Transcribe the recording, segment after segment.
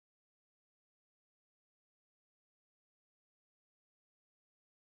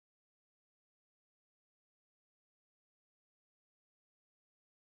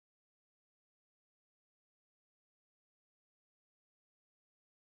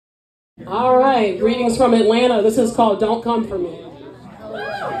All right, greetings from Atlanta. This is called Don't Come For Me.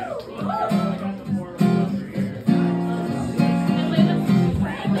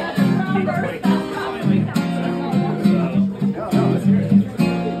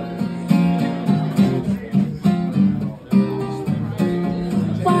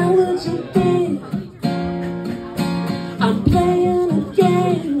 Why would you think I'm playing a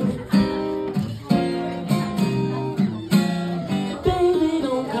game? Baby,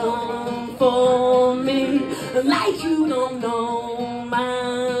 don't come for me like you don't know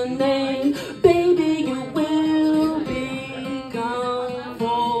my name. Baby, you will be gone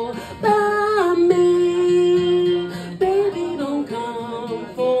for by me. Baby, don't come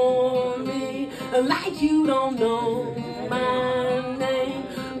for me like you don't know my name.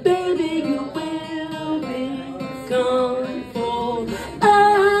 Baby, you will be gone for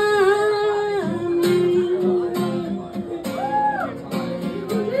by me.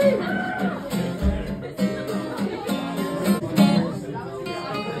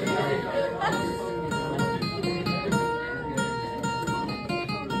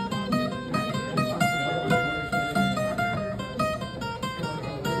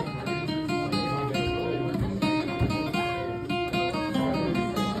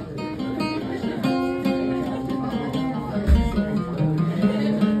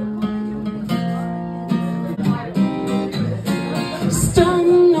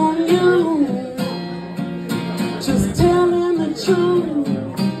 Stunning on you, just telling the truth.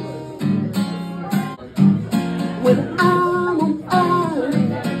 When I'm on fire,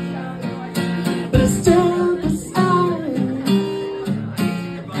 but it's still beside.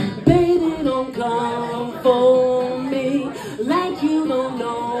 Baby, don't come for me like you don't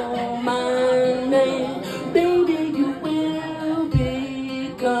know my name. Baby, you will be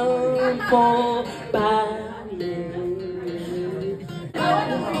gone for by me.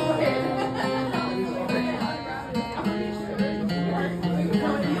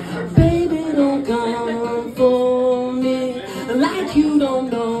 Baby, don't come for me like you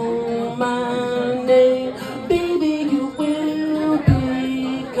don't know my name. Baby, you will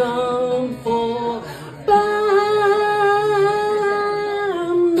be gone for by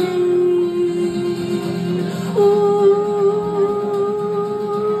me. Ooh,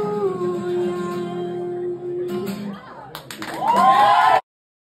 yeah.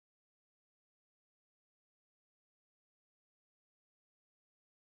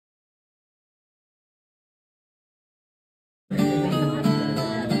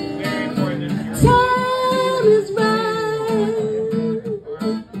 Time is right,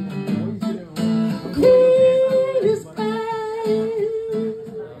 green is fine.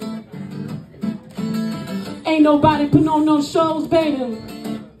 Ain't nobody putting on no shows, baby.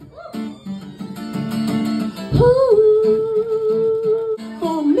 Ooh,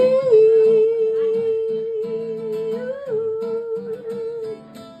 for me.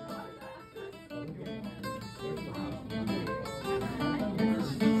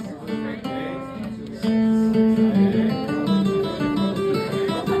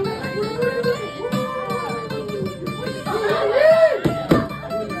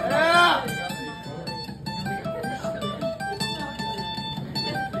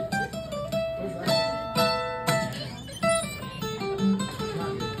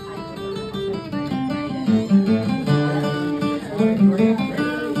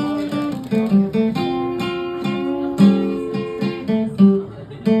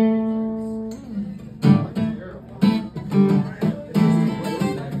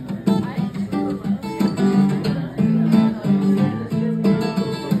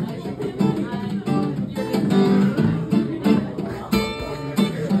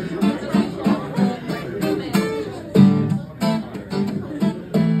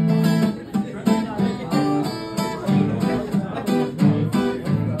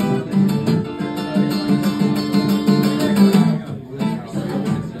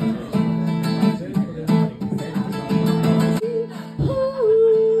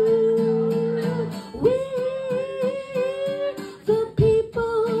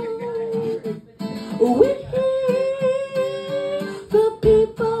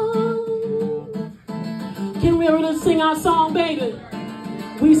 Sing our song, baby.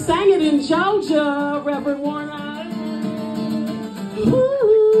 We sang it in Georgia, Reverend Warner.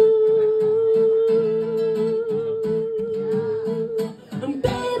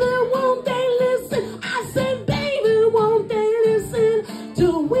 Baby, won't they listen? I said, baby, won't they listen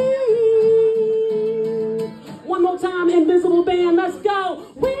to we? One more time, Invisible Band, let's go.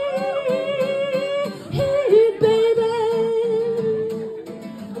 We, hey, baby.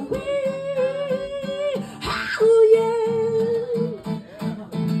 We, oh yeah.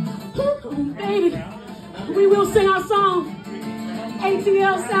 we will sing our song.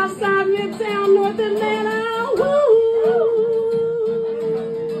 ATL Southside, Midtown, North Atlanta. Woo!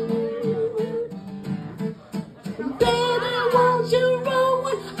 Baby, won't you roll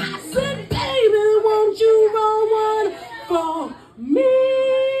one? I said, baby, won't you roll one for me?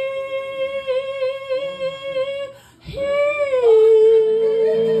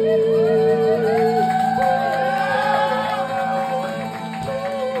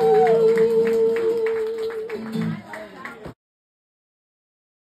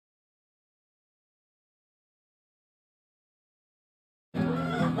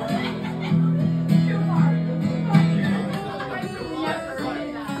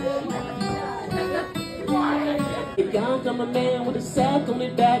 Young come a man with a sack on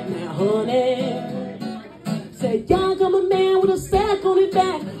his back now, honey. Say, young come a man with a sack on his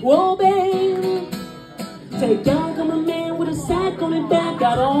back, whoa, babe. Say, young come a man with a sack on his back,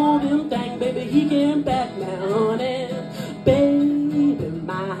 got all them things, baby, he getting back now, honey. Baby,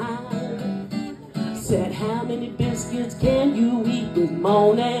 mine. Said, how many biscuits can you eat this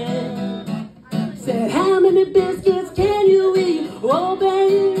morning? Said, how many biscuits can you eat, whoa,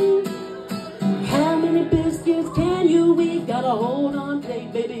 babe? How many biscuits can you eat? Gotta hold on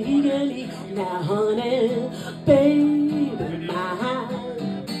tight, baby, he can eat. Now, honey, baby,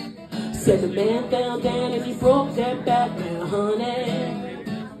 mine. Said the man fell down and he broke that back. Now, honey.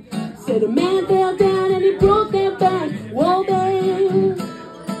 Said the man fell down and he broke that back. Whoa, babe.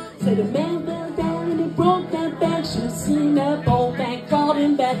 Said the man fell down and he broke that back. Should've seen that old back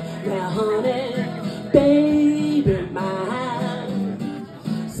crawling back. Now, honey, baby, mine.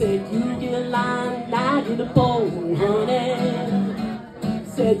 Said you get a line, I get a bowl, honey.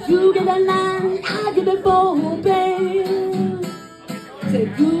 Said you get a line, I get a bowl, babe.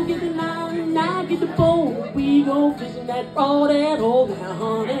 Said you get a line, I get a bowl. We go fishing that Crawdad Hole now,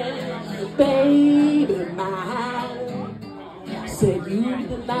 honey. Baby, mine. Said you get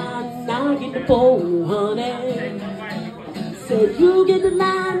the line, I get the bowl, honey. Said you get the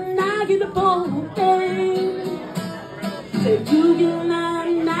line, I get the bowl, babe. Said you get a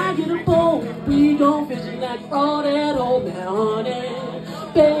line, I get a bowl. We gon' fish in that Crawdad Hole now, honey.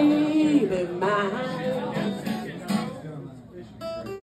 Baby, mine.